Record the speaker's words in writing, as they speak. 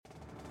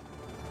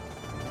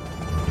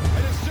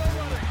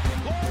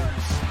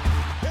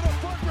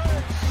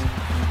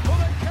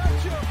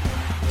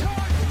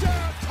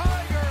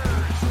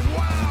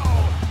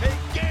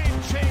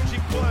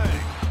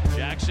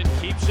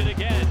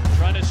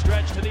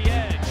the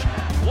edge.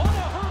 What a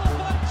hurdle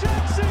by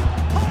Jackson.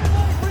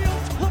 Highlight reel.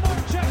 Lamar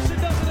Jackson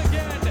does it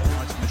again.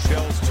 It's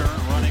Michelle's turn,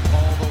 running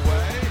all the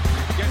way.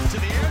 Gets to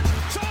the edge.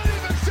 Sonny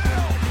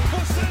Michel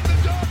will send the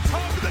Dogs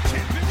home to the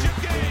championship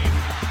game.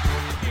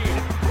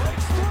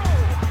 Breaks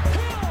through.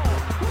 Hill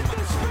with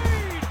the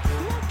speed.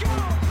 Look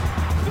out.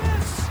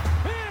 This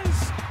is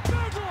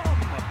Bedlam.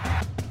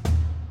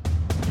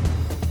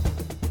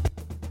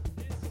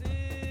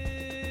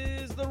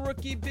 This is the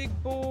Rookie Big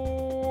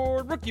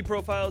Board Rookie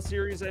Profile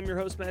Series. I'm your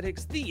host, Matt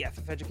Hicks, the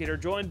FF Educator,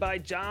 joined by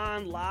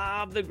John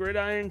Lobb, the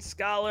Gridiron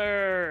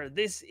Scholar.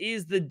 This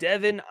is the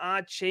Devon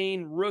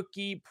Achane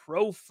Rookie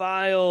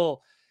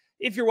Profile.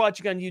 If you're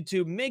watching on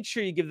YouTube, make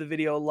sure you give the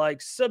video a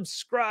like,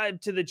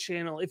 subscribe to the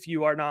channel if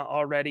you are not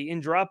already,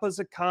 and drop us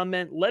a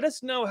comment. Let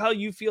us know how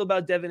you feel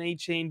about Devon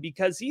Achane,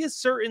 because he is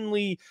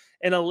certainly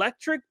an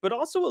electric, but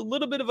also a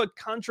little bit of a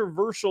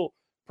controversial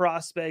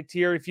prospect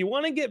here. If you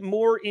want to get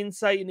more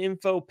insight and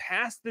info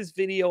past this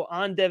video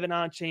on Devon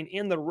Achane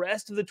and the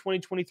rest of the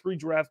 2023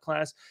 draft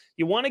class,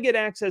 you want to get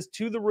access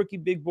to the Rookie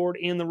Big Board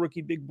and the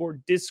Rookie Big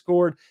Board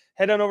Discord,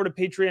 head on over to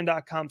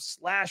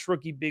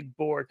patreon.com/Rookie Big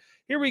Board.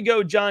 Here we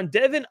go, John.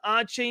 Devon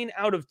Achane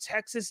out of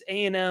Texas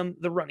A&M,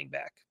 the running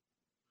back.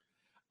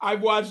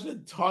 I've watched a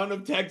ton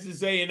of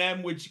Texas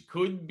A&M, which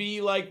could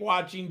be like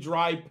watching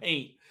dry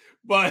paint.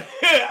 But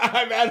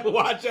I've had to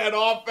watch that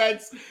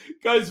offense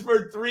because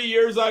for 3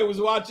 years I was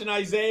watching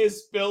Isaiah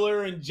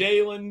Spiller and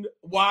Jalen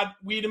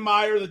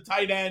Wiedemeyer, the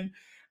tight end.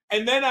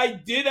 And then I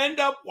did end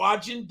up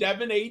watching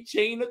Devon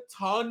Achane a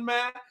ton,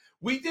 Matt.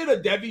 We did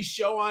a Devy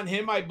show on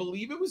him, I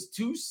believe it was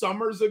 2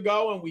 summers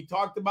ago, and we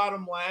talked about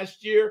him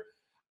last year.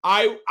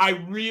 I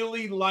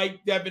really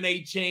like Devon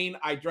Achane.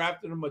 I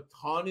drafted him a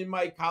ton in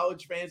my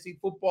college fantasy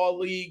football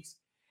leagues,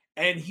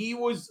 and he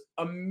was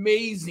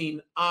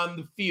amazing on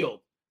the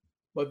field.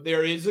 But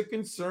there is a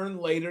concern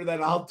later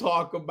that I'll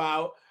talk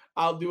about.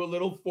 I'll do a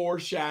little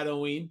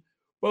foreshadowing.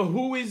 But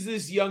who is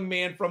this young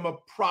man from a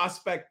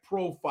prospect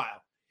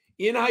profile?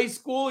 In high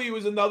school, he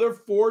was another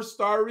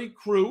 4-star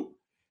recruit,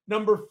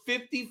 number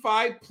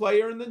 55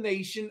 player in the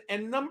nation,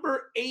 and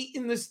number 8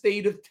 in the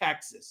state of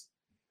Texas.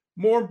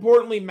 More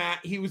importantly,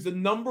 Matt, he was the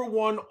number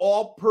 1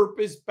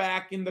 all-purpose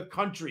back in the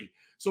country.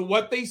 So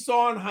what they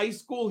saw in high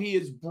school, he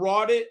has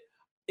brought it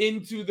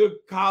into the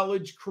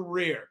college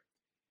career.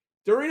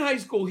 During high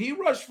school, he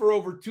rushed for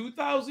over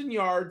 2,000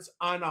 yards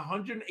on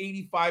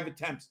 185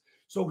 attempts.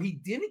 So he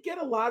didn't get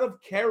a lot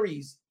of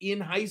carries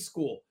in high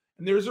school.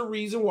 And there's a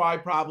reason why,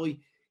 probably.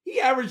 He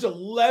averaged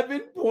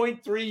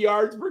 11.3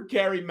 yards per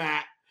carry,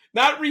 Matt.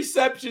 Not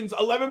receptions,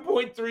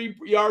 11.3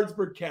 yards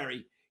per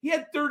carry. He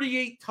had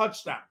 38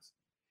 touchdowns.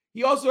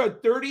 He also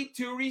had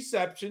 32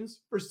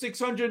 receptions for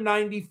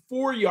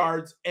 694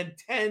 yards and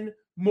 10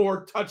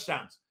 more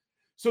touchdowns.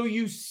 So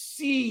you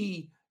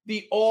see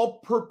the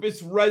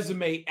all-purpose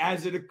resume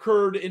as it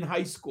occurred in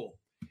high school.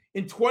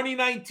 In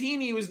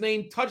 2019, he was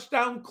named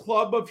Touchdown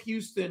Club of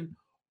Houston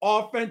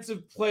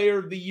Offensive Player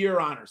of the Year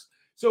honors.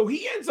 So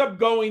he ends up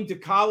going to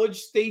College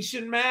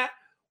Station, Matt,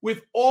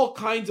 with all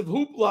kinds of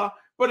hoopla,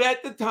 but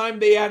at the time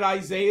they had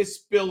Isaiah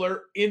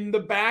Spiller in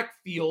the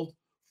backfield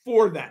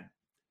for them.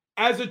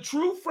 As a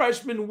true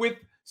freshman with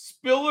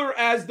Spiller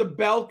as the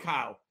bell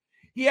cow,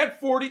 he had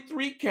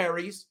 43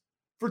 carries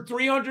for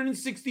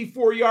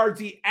 364 yards.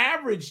 He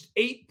averaged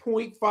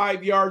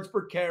 8.5 yards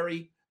per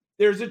carry.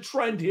 There's a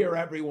trend here,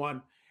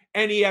 everyone.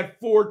 And he had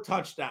 4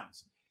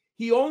 touchdowns.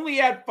 He only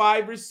had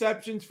 5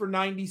 receptions for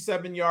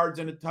 97 yards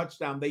and a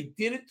touchdown. They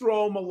didn't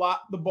throw him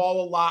the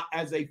ball a lot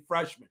as a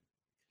freshman.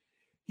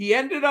 He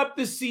ended up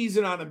the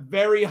season on a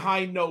very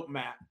high note,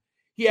 Matt.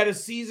 He had a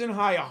season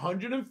high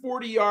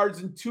 140 yards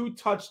and 2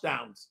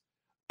 touchdowns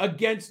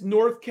against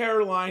North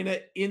Carolina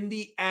in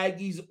the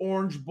Aggies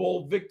Orange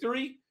Bowl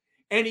victory.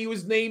 And he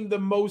was named the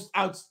most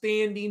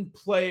outstanding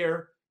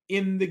player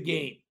in the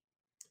game.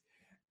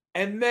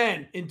 And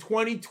then in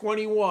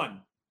 2021,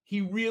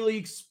 he really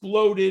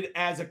exploded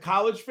as a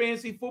college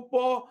fantasy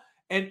football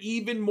and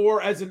even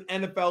more as an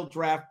NFL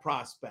draft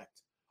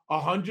prospect.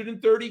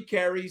 130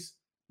 carries,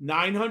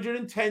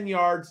 910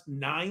 yards,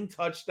 9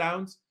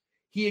 touchdowns.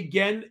 He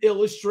again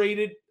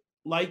illustrated,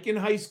 like in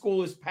high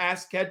school, his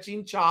pass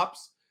catching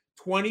chops,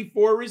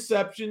 24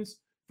 receptions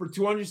for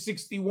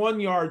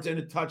 261 yards and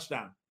a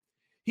touchdown.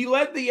 He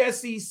led the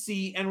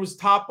SEC and was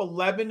top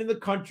 11 in the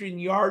country in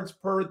yards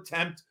per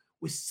attempt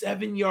with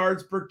 7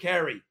 yards per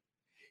carry.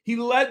 He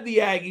led the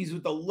Aggies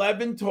with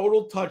 11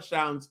 total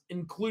touchdowns,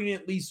 including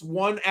at least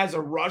 1 as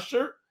a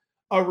rusher,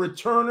 a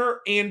returner,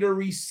 and a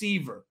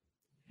receiver.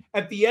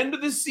 At the end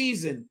of the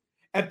season,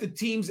 at the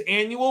team's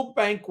annual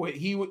banquet,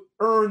 he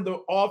earned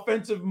the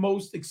Offensive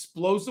Most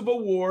Explosive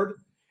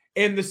Award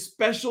and the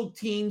Special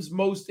Teams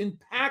Most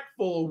Impactful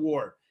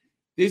Award.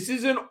 This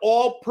is an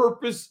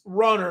all-purpose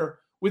runner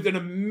with an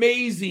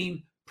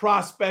amazing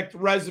prospect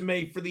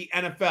resume for the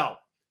NFL.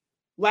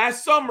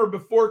 Last summer,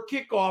 before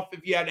kickoff,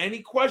 if you had any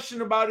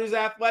question about his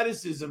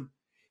athleticism,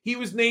 he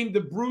was named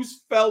to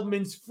Bruce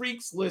Feldman's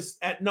Freaks list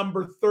at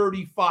number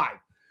 35.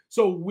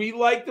 So we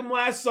liked him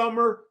last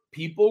summer.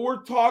 People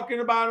were talking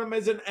about him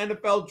as an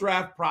NFL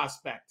draft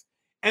prospect.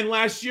 And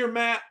last year,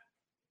 Matt,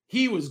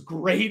 he was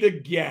great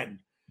again.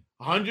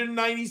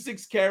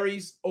 196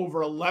 carries,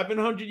 over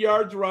 1,100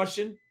 yards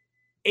rushing,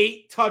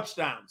 8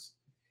 touchdowns.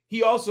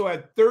 He also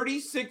had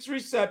 36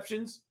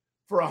 receptions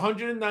for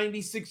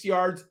 196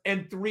 yards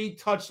and 3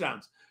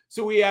 touchdowns.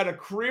 So he had a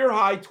career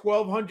high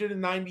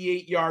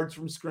 1,298 yards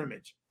from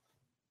scrimmage.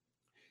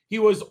 He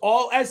was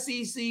all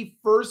SEC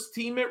first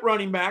team at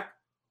running back,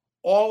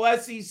 all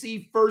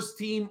SEC first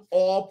team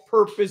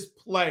all-purpose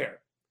player.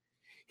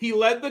 He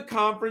led the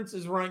conference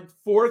as ranked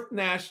 4th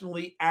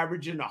nationally,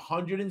 averaging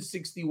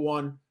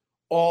 161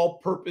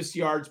 all-purpose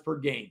yards per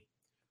game.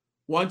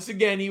 Once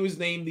again, he was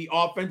named the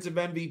offensive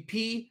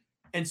MVP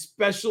and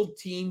special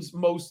teams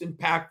most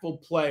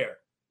impactful player.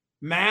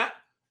 Matt,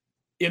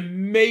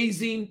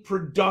 amazing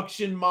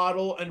production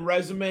model and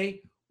resume.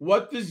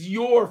 What does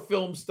your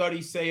film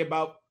study say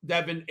about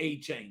De'Von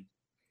Achane?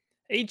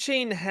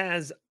 Achane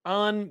has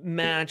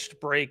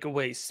unmatched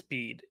breakaway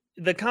speed.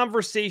 The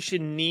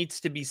conversation needs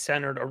to be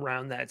centered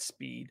around that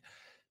speed.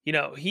 You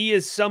know, he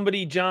is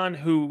somebody, John,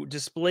 who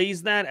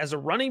displays that as a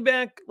running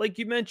back, like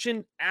you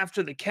mentioned,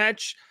 after the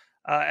catch,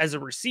 as a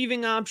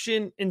receiving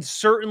option, and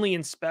certainly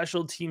in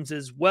special teams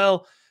as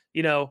well.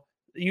 You know,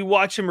 you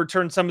watch him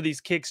return some of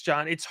these kicks,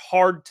 John. It's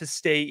hard to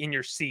stay in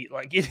your seat.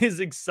 Like, it is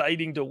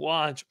exciting to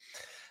watch.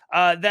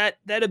 That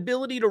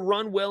ability to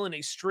run well in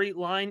a straight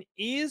line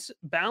is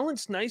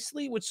balanced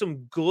nicely with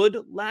some good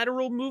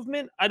lateral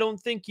movement. I don't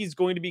think he's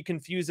going to be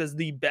confused as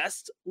the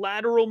best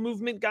lateral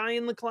movement guy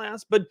in the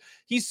class, but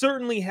he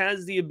certainly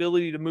has the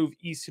ability to move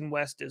east and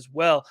west as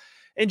well.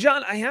 And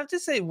John, I have to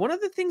say, one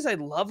of the things I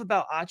love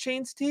about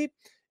Achane's tape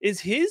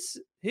is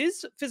his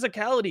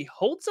physicality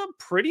holds up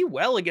pretty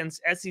well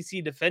against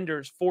SEC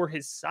defenders for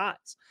his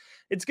size.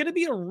 It's going to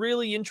be a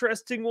really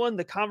interesting one.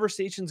 The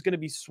conversation's going to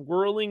be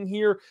swirling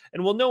here,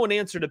 and we'll know an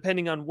answer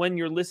depending on when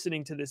you're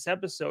listening to this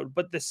episode.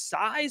 But the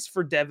size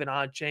for De'Von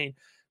Achane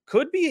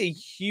could be a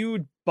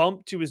huge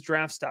bump to his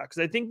draft stock,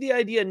 because I think the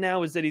idea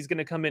now is that he's going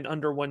to come in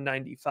under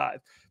 195.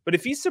 But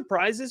if he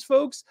surprises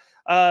folks,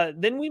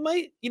 then we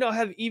might,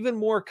 have even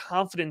more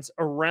confidence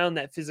around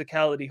that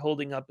physicality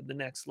holding up at the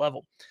next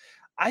level.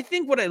 I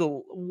think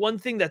one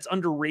thing that's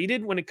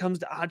underrated when it comes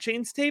to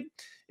Achane's tape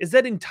is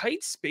that in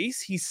tight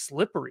space, he's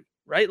slippery,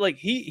 right? Like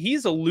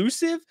he's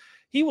elusive.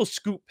 He will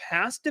scoop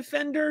past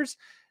defenders.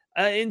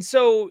 And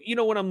so,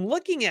 when I'm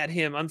looking at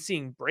him, I'm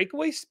seeing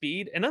breakaway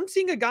speed, and I'm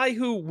seeing a guy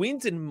who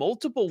wins in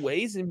multiple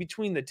ways in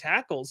between the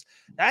tackles.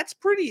 That's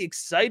pretty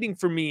exciting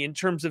for me in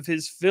terms of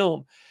his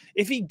film.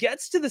 If he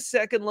gets to the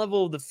second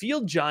level of the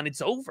field, John,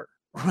 it's over,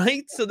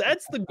 right? So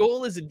that's the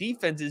goal as a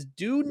defense, is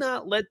do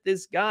not let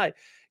this guy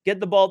get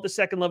the ball at the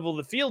second level of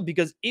the field,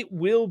 because it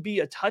will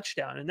be a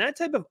touchdown. And that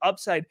type of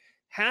upside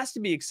has to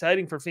be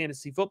exciting for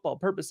fantasy football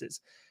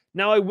purposes.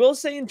 Now, I will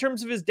say, in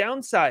terms of his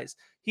downsize,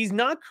 he's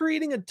not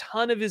creating a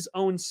ton of his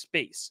own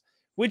space,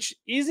 which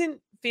isn't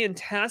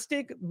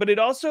fantastic, but it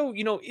also,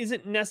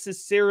 isn't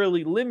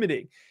necessarily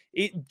limiting.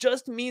 It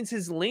just means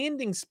his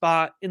landing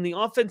spot in the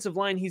offensive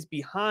line he's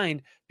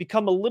behind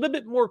become a little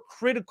bit more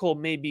critical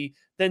maybe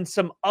than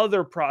some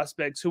other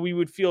prospects who we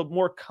would feel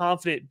more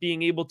confident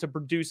being able to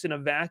produce in a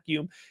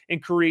vacuum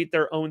and create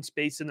their own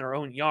space in their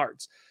own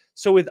yards.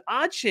 So with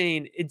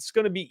Achane, it's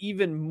going to be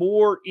even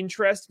more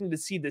interesting to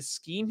see the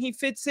scheme he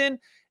fits in.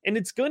 And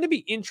it's going to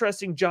be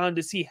interesting, John,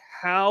 to see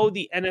how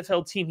the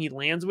NFL team he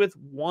lands with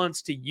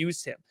wants to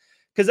use him.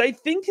 Because I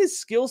think his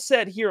skill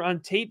set here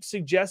on tape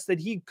suggests that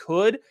he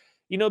could,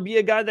 be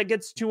a guy that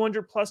gets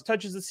 200 plus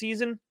touches a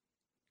season.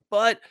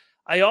 But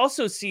I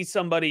also see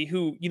somebody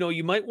who,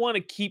 you might want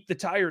to keep the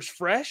tires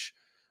fresh,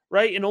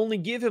 right? And only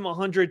give him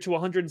 100 to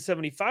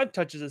 175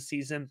 touches a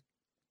season,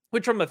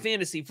 which from a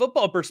fantasy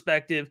football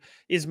perspective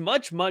is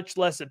much, much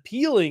less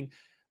appealing.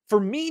 For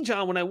me,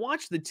 John, when I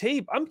watch the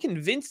tape, I'm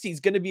convinced he's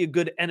going to be a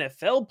good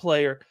NFL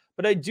player,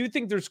 but I do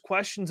think there's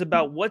questions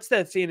about what's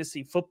that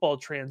fantasy football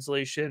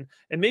translation,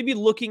 and maybe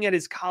looking at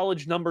his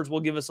college numbers will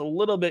give us a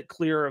little bit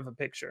clearer of a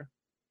picture.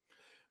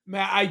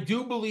 Matt, I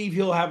do believe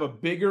he'll have a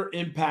bigger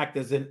impact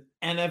as an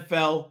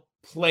NFL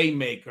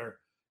playmaker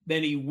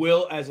than he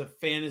will as a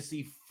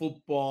fantasy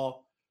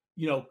football,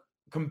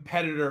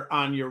 competitor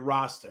on your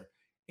roster.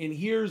 And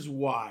here's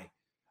why.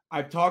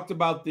 I've talked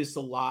about this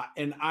a lot,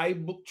 and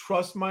I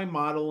trust my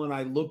model, and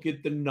I look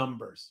at the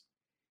numbers.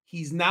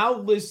 He's now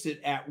listed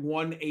at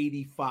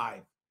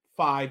 185,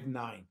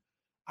 5'9".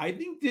 I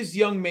think this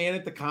young man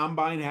at the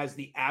combine has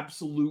the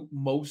absolute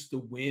most to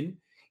win.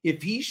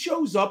 If he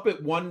shows up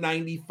at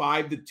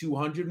 195 to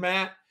 200,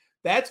 Matt,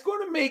 that's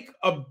going to make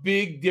a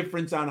big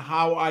difference on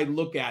how I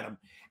look at him.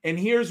 And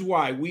here's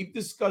why. We've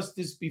discussed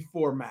this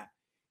before, Matt.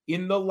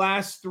 In the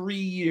last 3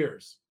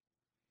 years,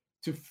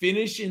 to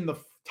finish in the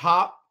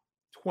top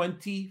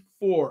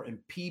 24 in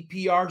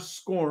PPR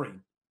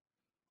scoring,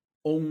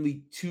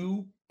 only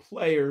 2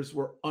 players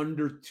were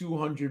under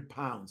 200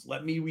 pounds.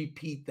 Let me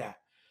repeat that.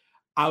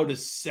 Out of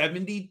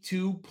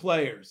 72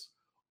 players,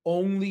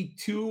 only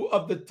 2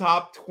 of the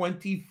top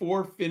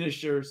 24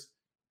 finishers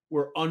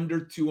were under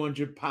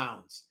 200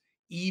 pounds.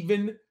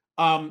 Even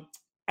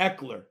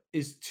Eckler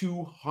is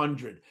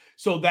 200.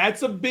 So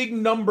that's a big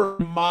number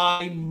in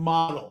my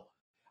model.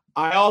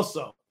 I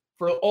also,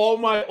 for all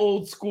my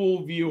old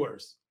school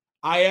viewers,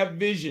 I have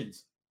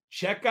visions.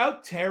 Check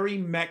out Terry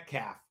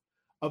Metcalf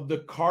of the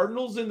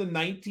Cardinals in the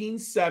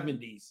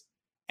 1970s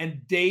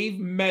and Dave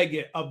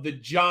Meggett of the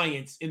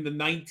Giants in the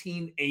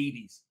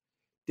 1980s.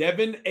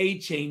 Devin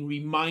Achane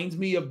reminds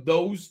me of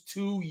those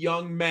two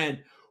young men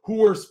who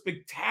were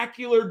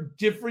spectacular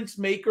difference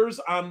makers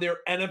on their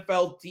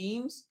NFL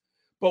teams,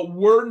 but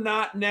were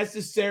not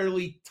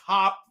necessarily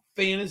top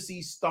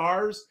fantasy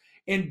stars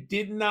and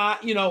did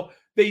not,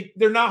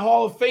 they're not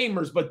Hall of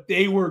Famers, but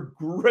they were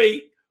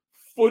great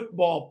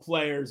football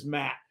players,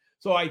 Matt.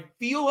 So I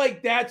feel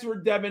like that's where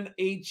Devin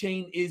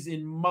Achane is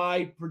in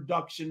my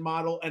production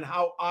model and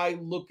how I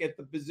look at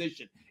the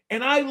position.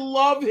 And I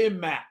love him,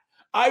 Matt.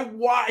 I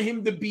want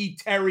him to be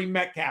Terry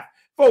Metcalf.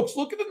 Folks,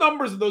 look at the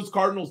numbers of those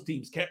Cardinals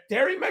teams.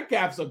 Terry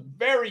Metcalf's a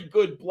very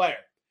good player.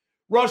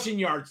 Rushing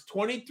yards,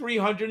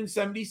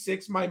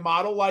 2,376. My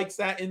model likes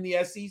that in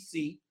the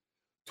SEC.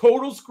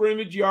 Total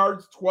scrimmage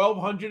yards,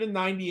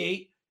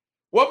 1,298.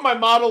 What my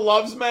model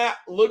loves, Matt,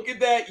 look at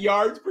that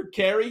yards per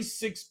carry,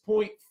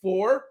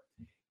 6.4.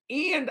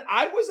 And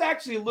I was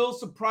actually a little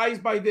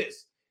surprised by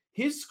this.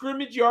 His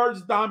scrimmage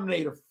yards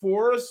dominator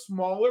for a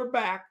smaller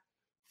back,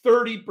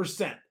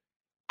 30%.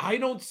 I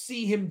don't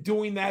see him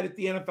doing that at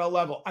the NFL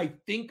level. I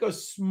think a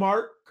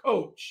smart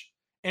coach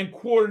and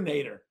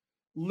coordinator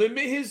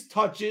limit his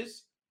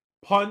touches,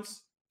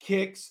 punts,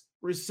 kicks,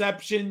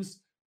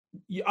 receptions,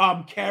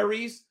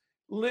 carries,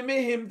 limit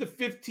him to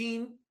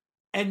 15,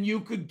 and you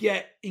could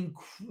get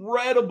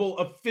incredible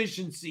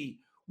efficiency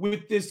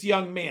with this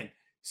young man.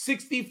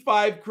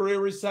 65 career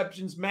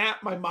receptions.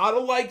 Matt, my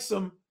model likes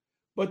him,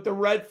 but the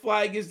red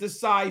flag is the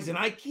size. And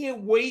I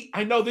can't wait.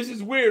 I know this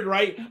is weird,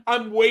 right?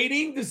 I'm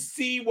waiting to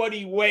see what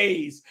he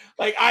weighs.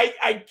 Like,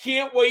 I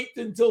can't wait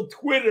until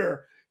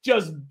Twitter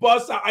just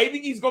busts out. I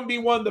think he's going to be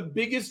one of the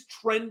biggest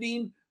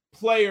trending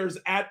players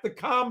at the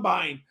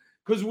combine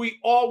because we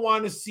all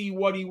want to see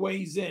what he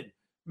weighs in.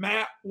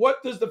 Matt,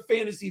 what does the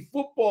fantasy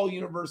football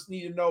universe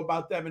need to know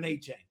about Devin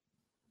Achane?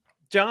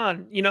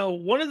 John,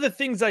 one of the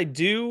things I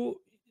do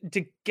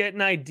to get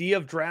an idea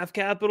of draft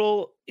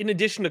capital, in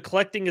addition to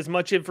collecting as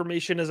much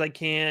information as I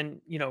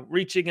can,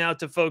 reaching out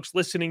to folks,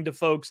 listening to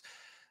folks,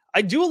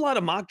 I do a lot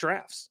of mock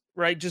drafts,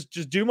 right?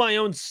 Just do my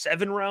own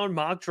 7-round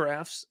mock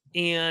drafts.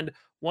 And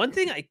one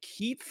thing I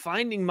keep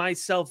finding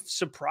myself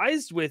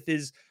surprised with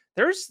is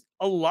there's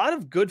a lot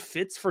of good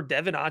fits for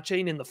Devin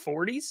Achane in the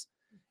 40s.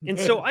 And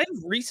so I've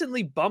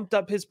recently bumped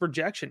up his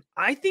projection.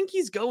 I think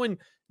he's going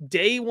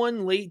day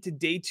 1 late to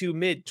day 2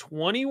 mid,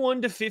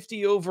 21 to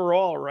 50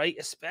 overall, right?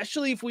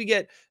 Especially if we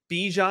get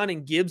Bijan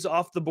and Gibbs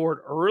off the board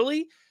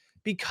early,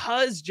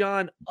 because,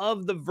 John,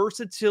 of the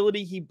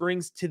versatility he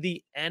brings to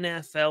the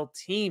NFL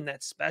team,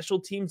 that special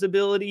teams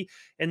ability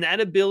and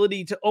that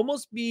ability to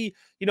almost be,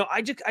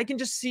 I can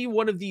just see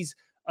one of these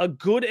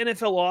good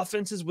NFL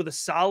offenses with a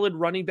solid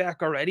running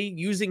back already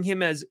using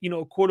him as,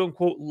 quote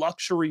unquote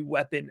luxury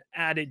weapon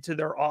added to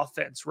their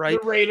offense, right?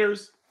 The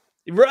Raiders.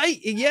 Right.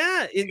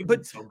 Yeah.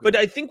 But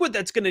I think what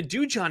that's going to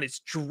do, John, is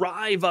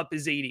drive up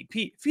his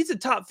ADP. If he's a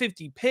top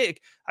 50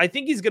 pick, I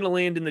think he's going to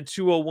land in the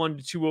 201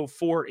 to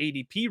 204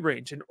 ADP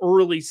range, an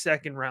early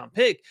 2nd round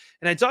pick.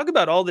 And I talk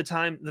about all the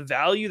time the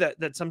value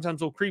that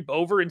sometimes will creep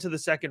over into the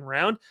 2nd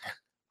round.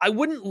 I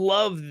wouldn't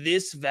love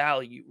this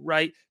value,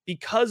 right?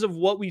 Because of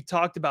what we've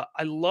talked about.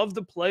 I love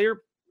the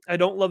player. I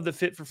don't love the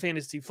fit for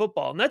fantasy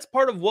football. And that's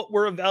part of what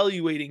we're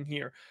evaluating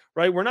here,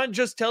 right? We're not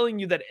just telling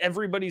you that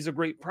everybody's a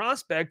great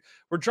prospect.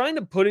 We're trying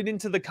to put it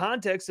into the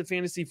context of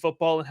fantasy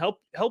football and help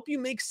you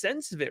make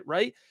sense of it,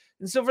 right?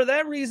 And so for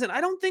that reason,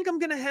 I don't think I'm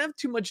going to have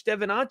too much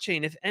Devin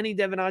Achane, if any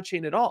Devin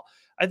Achane at all.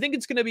 I think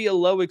it's going to be a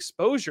low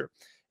exposure.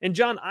 And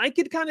John, I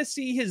could kind of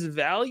see his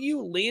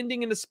value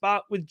landing in a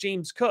spot with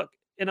James Cook.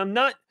 And I'm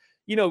not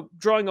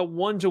drawing a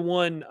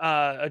 1-to-1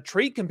 a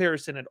trait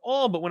comparison at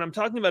all. But when I'm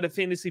talking about a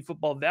fantasy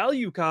football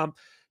value comp,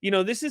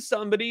 this is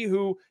somebody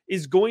who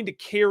is going to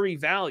carry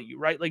value,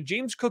 right? Like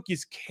James Cook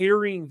is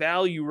carrying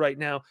value right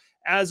now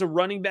as a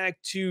running back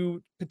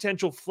to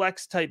potential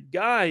flex type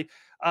guy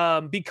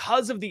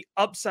because of the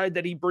upside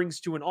that he brings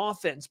to an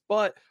offense.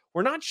 But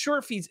we're not sure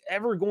if he's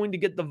ever going to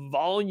get the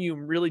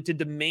volume really to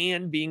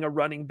demand being a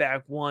running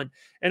back 1.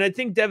 And I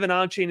think Devin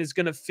Achane is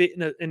going to fit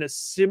in a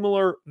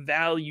similar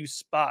value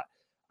spot.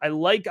 I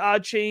like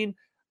Achane.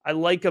 I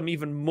like him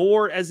even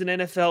more as an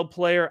NFL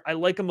player. I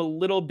like him a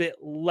little bit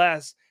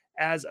less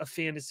as a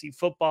fantasy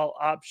football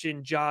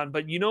option, John.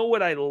 But you know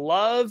what I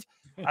love?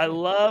 I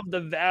love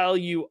the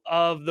value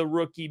of the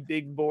Rookie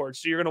Big Board.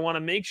 So you're going to want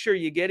to make sure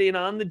you get in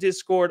on the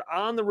Discord,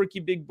 on the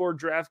Rookie Big Board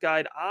draft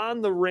guide,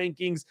 on the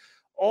rankings,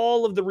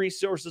 all of the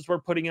resources we're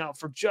putting out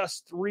for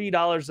just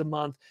 $3 a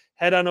month.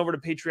 Head on over to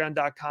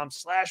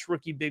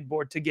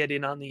patreon.com/rookiebigboard to get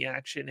in on the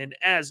action. And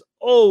as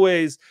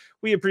always,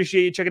 we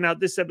appreciate you checking out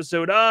this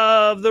episode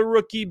of the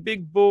Rookie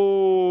Big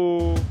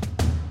Board.